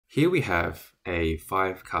Here we have a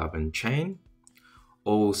 5-carbon chain,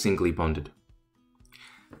 all singly bonded.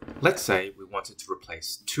 Let's say we wanted to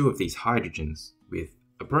replace 2 of these hydrogens with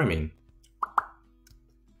a bromine.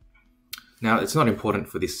 Now, it's not important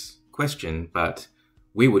for this question, but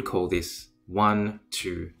we would call this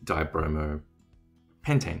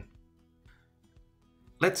 1,2-dibromopentane.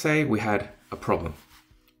 Let's say we had a problem.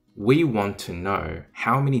 We want to know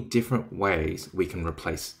how many different ways we can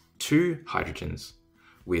replace 2 hydrogens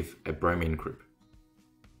with a bromine group.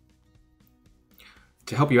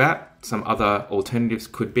 To help you out, some other alternatives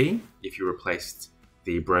could be if you replaced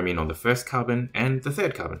the bromine on the 1st carbon and the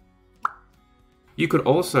 3rd carbon. You could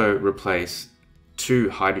also replace 2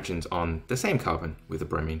 hydrogens on the same carbon with a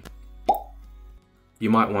bromine.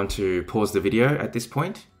 You might want to pause the video at this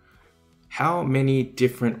point. How many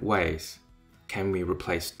different ways can we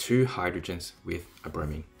replace 2 hydrogens with a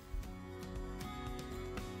bromine?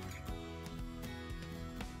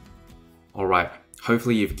 All right,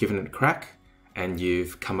 hopefully you've given it a crack and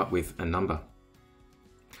you've come up with a number.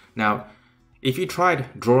 Now, if you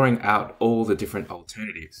tried drawing out all the different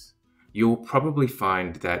alternatives, you'll probably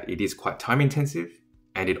find that it is quite time intensive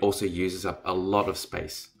and it also uses up a lot of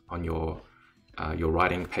space on your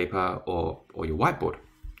writing paper or your whiteboard,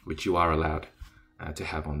 which you are allowed to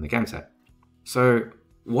have on the GAMSAT. So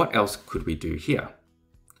what else could we do here?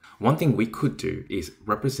 One thing we could do is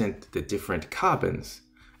represent the different carbons.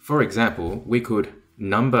 For example, we could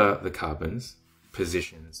number the carbons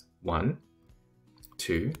positions 1,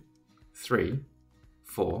 2, 3,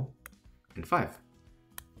 4, and 5.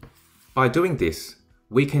 By doing this,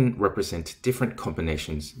 we can represent different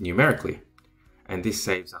combinations numerically, and this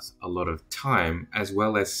saves us a lot of time as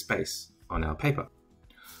well as space on our paper.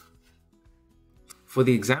 For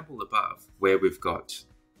the example above, where we've got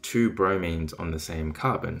 2 bromines on the same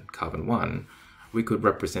carbon, carbon 1, we could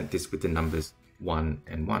represent this with the numbers 1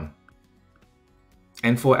 and 1.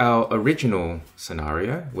 And for our original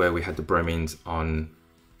scenario, where we had the bromines on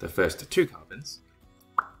the first 2 carbons,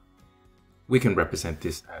 we can represent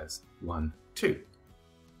this as 1, 2.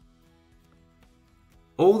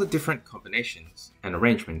 All the different combinations and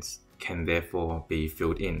arrangements can therefore be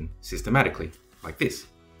filled in systematically, like this.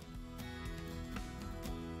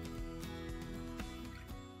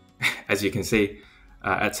 As you can see,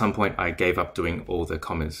 at some point I gave up doing all the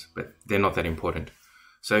commas, but they're not that important.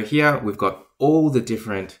 So here we've got all the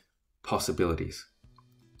different possibilities,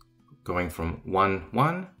 going from 1,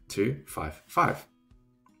 1 to 5, 5.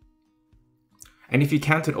 And if you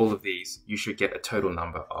counted all of these, you should get a total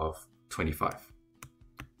number of 25.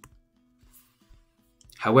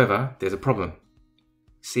 However, there's a problem.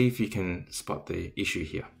 See if you can spot the issue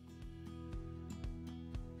here.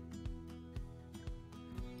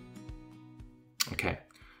 Okay,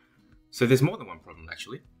 so there's more than one problem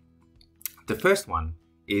actually. The first one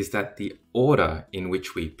is that the order in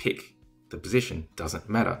which we pick the position doesn't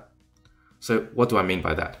matter. So what do I mean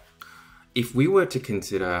by that? If we were to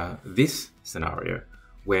consider this scenario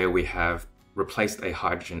where we have replaced a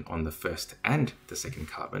hydrogen on the 1st and the 2nd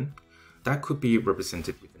carbon, that could be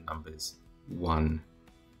represented with the numbers 1,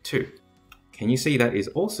 2. Can you see that is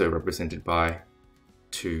also represented by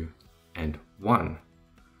 2 and 1?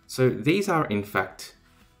 So these are in fact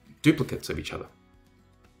duplicates of each other.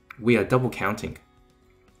 We are double counting.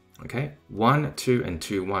 Okay, 1, 2, and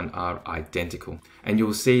 2, 1 are identical. And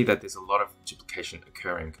you'll see that there's a lot of duplication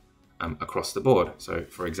occurring across the board. So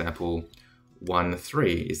for example, 1,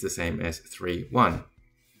 3 is the same as 3, 1.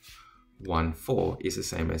 1, 4 is the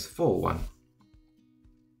same as 4, 1.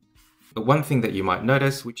 But one thing that you might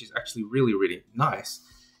notice, which is actually really, really nice,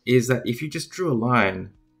 is that if you just drew a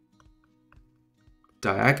line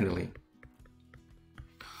diagonally,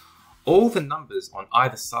 all the numbers on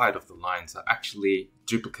either side of the lines are actually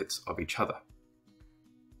duplicates of each other.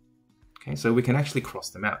 Okay, so we can actually cross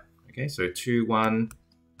them out. Okay, so 2, 1,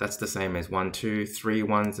 that's the same as 1, 2, 3,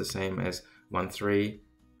 1 is the same as 1, 3,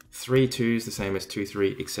 3, 2 is the same as 2,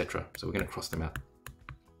 3, etc. So we're going to cross them out.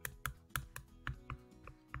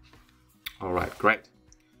 All right, great.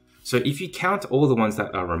 So if you count all the ones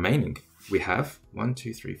that are remaining, we have 1,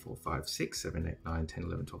 2, 3, 4, 5, 6, 7, 8, 9, 10,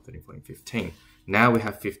 11, 12, 13, 14, 15. Now we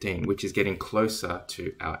have 15, which is getting closer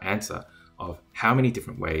to our answer of how many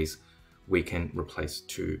different ways we can replace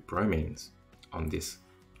 2 bromines on this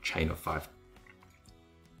chain of 5.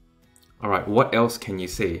 All right, what else can you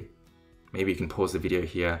see? Maybe you can pause the video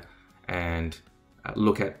here and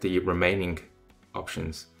look at the remaining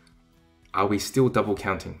options. Are we still double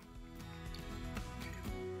counting?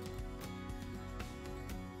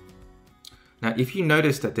 Now, if you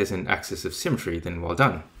notice that there's an axis of symmetry, then well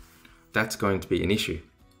done. That's going to be an issue.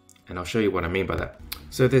 And I'll show you what I mean by that.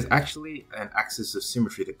 So there's actually an axis of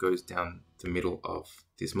symmetry that goes down the middle of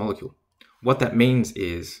this molecule. What that means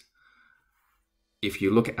is, if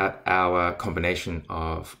you look at our combination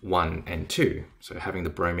of 1 and 2, so having the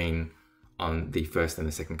bromine on the first and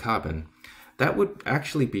the second carbon, that would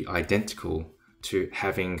actually be identical to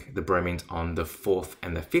having the bromines on the fourth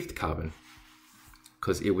and the fifth carbon,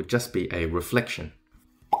 because it would just be a reflection.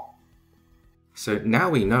 So now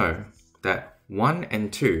we know that 1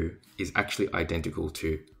 and 2 is actually identical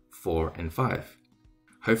to 4 and 5.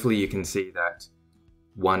 Hopefully you can see that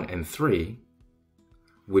 1 and 3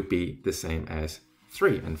 would be the same as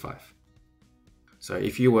 3 and 5. So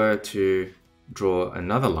if you were to draw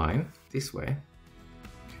another line this way,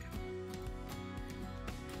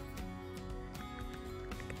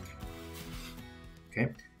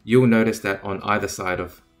 okay, you'll notice that on either side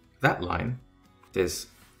of that line, there's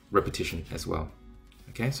repetition as well.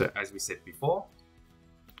 Okay, so as we said before,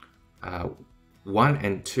 1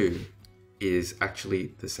 and 2 is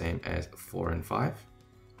actually the same as 4 and 5,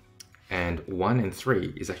 and 1 and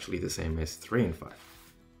 3 is actually the same as 3 and 5.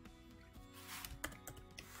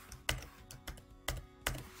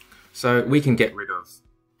 So we can get rid of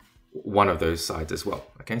one of those sides as well.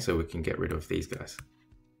 Okay, so we can get rid of these guys,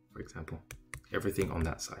 for example, everything on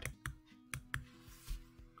that side.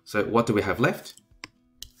 So what do we have left?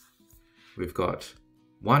 We've got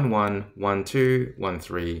 1, 1, 1, 2, 1,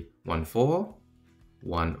 3, 1, 4,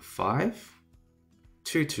 1, 5,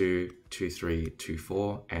 2, 2, 2, 3, 2,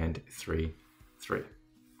 4, and 3, 3.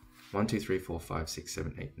 1, 2, 3, 4, 5, 6,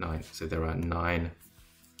 7, 8, 9. So there are 9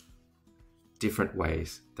 different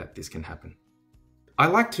ways that this can happen. I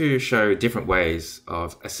like to show different ways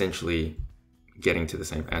of essentially getting to the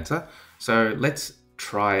same answer. So let's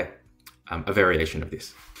try a variation of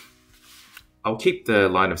this. I'll keep the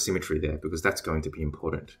line of symmetry there because that's going to be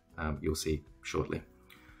important. You'll see shortly.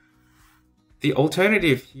 The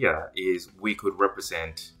alternative here is we could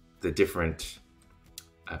represent the different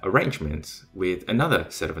arrangements with another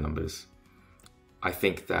set of numbers. I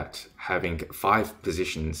think that having 5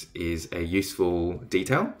 positions is a useful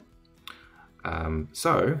detail.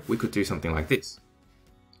 So we could do something like this.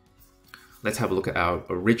 Let's have a look at our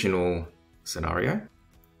original scenario.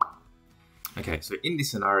 Okay, so in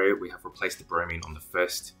this scenario, we have replaced the bromine on the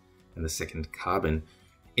first and the second carbon.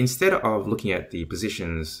 Instead of looking at the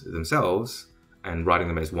positions themselves and writing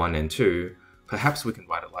them as 1 and 2, perhaps we can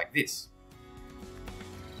write it like this.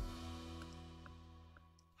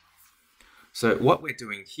 So what we're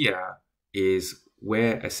doing here is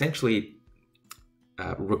we're essentially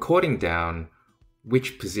recording down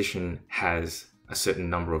which position has a certain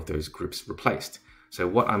number of those groups replaced. So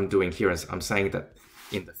what I'm doing here is I'm saying that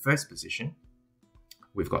in the first position,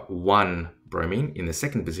 we've got 1 bromine. In the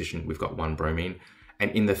second position, we've got 1 bromine.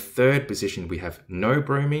 And in the third position, we have no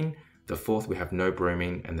bromine. The fourth, we have no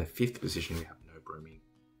bromine. And the fifth position, we have no bromine.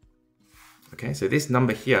 Okay, so this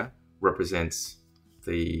number here represents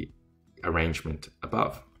the arrangement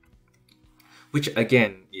above, which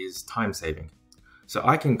again is time saving. So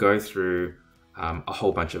I can go through a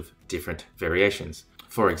whole bunch of different variations.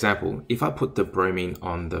 For example, if I put the bromine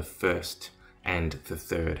on the first and the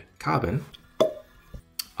third carbon,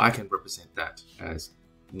 I can represent that as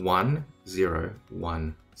 1, 0,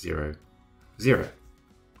 1, 0, 0.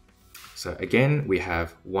 So again, we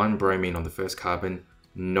have 1 bromine on the first carbon,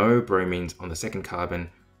 no bromines on the second carbon,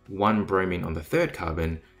 1 bromine on the third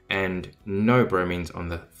carbon, and no bromines on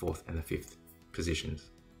the fourth and the fifth positions.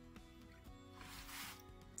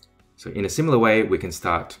 So in a similar way, we can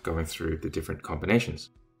start going through the different combinations.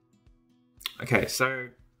 Okay, so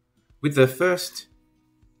with the first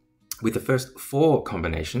 4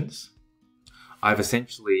 combinations, I've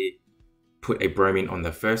essentially put a bromine on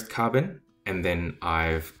the first carbon, and then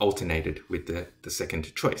I've alternated with the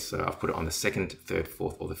second choice. So I've put it on the second, third,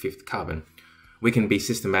 fourth, or the fifth carbon. We can be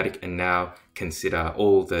systematic and now consider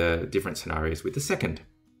all the different scenarios with the second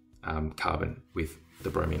carbon with the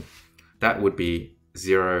bromine. That would be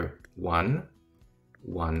 0, 1,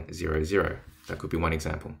 1, 0, 0. That could be one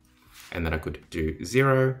example. And then I could do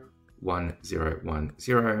 0, 1, 0, 1,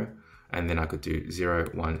 0. And then I could do 0,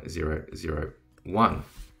 1, 0, 0, 1.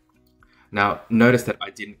 Now, notice that I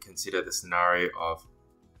didn't consider the scenario of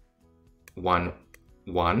 1,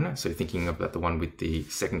 1, so thinking about the one with the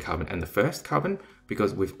second carbon and the first carbon,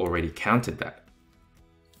 because we've already counted that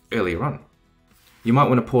earlier on. You might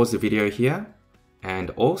want to pause the video here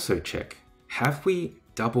and also check, have we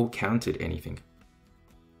double counted anything?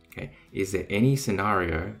 Okay, is there any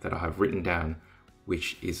scenario that I have written down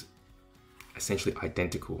which is essentially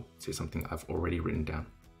identical to something I've already written down?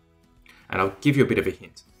 And I'll give you a bit of a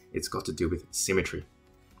hint. It's got to do with symmetry.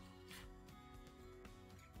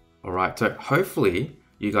 All right, so hopefully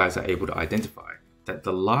you guys are able to identify that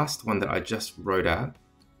the last one that I just wrote out,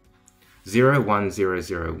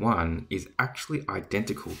 01001, is actually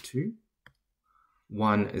identical to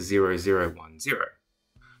 10010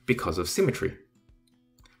 because of symmetry.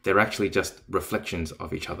 They're actually just reflections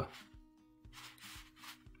of each other.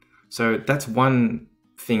 So that's one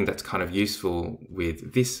thing that's kind of useful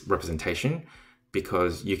with this representation,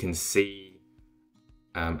 because you can see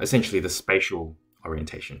essentially the spatial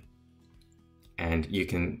orientation, and you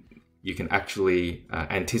can actually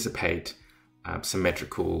anticipate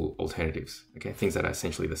symmetrical alternatives, okay, things that are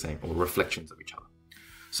essentially the same or reflections of each other.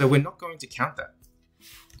 So we're not going to count that.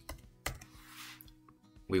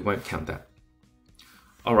 We won't count that.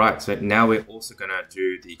 All right, so now we're also going to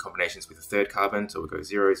do the combinations with the third carbon. So we'll go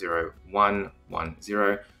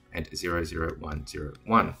 00110 and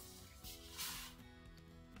 00101.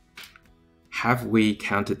 Have we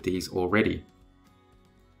counted these already?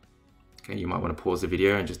 Okay, you might want to pause the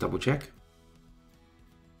video and just double check.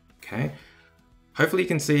 Okay, hopefully you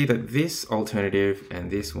can see that this alternative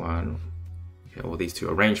and this one, okay, or these two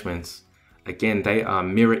arrangements, again, they are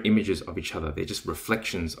mirror images of each other. They're just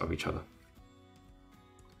reflections of each other.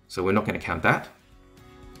 So we're not going to count that.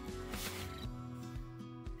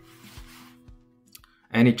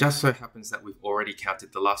 And it just so happens that we've already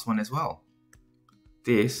counted the last one as well.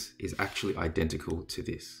 This is actually identical to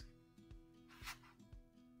this.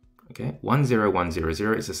 Okay,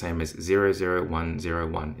 10100 is the same as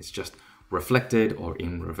 00101. It's just reflected or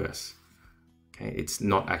in reverse. Okay, it's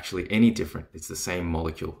not actually any different. It's the same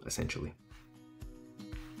molecule, essentially.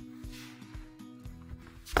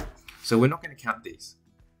 So we're not going to count these.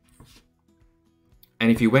 And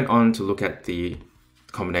if you went on to look at the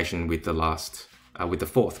combination with the last, with the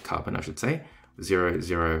fourth carbon, I should say,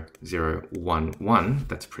 00011,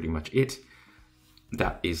 that's pretty much it.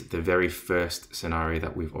 That is the very first scenario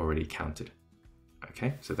that we've already counted.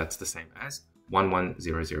 Okay, so that's the same as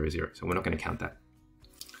 11000. So we're not going to count that.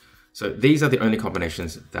 So these are the only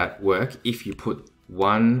combinations that work if you put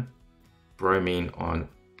one bromine on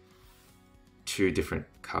two different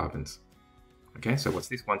carbons. Okay, so what's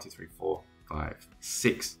this? 1, 2, 3, 4, 5,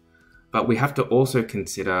 6. But we have to also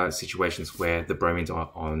consider situations where the bromines are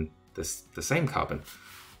on the same carbon.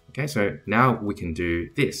 Okay, so now we can do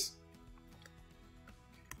this.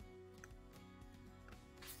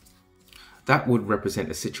 That would represent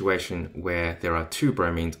a situation where there are two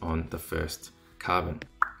bromines on the first carbon.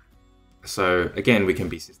 So again, we can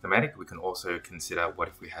be systematic. We can also consider what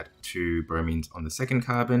if we had two bromines on the second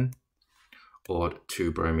carbon, or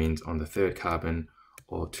two bromines on the third carbon,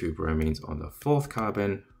 or two bromines on the fourth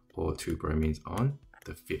carbon, or two bromines on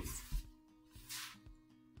the fifth.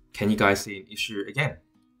 Can you guys see an issue again?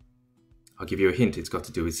 I'll give you a hint. It's got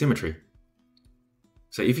to do with symmetry.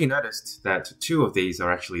 So if you noticed that two of these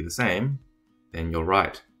are actually the same, then you're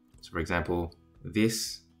right. So for example,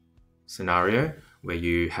 this scenario where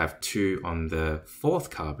you have two on the fourth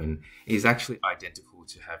carbon is actually identical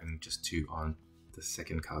to having just two on the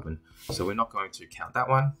second carbon. So we're not going to count that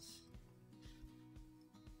one.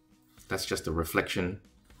 That's just a reflection.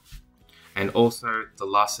 And also the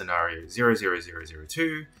last scenario,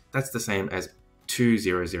 00002, that's the same as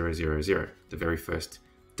 20000, the very first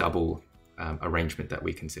double arrangement that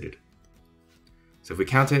we considered. So if we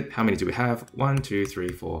count it, how many do we have? 1, 2, 3,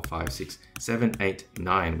 4, 5, 6, 7, 8,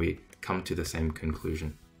 9. We come to the same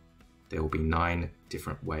conclusion. There will be 9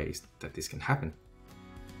 different ways that this can happen.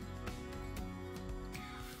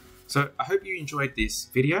 So I hope you enjoyed this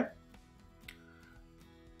video.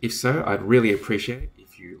 If so, I'd really appreciate it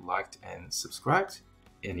if you liked and subscribed,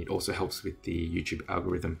 and it also helps with the YouTube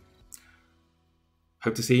algorithm.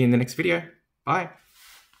 Hope to see you in the next video. Bye.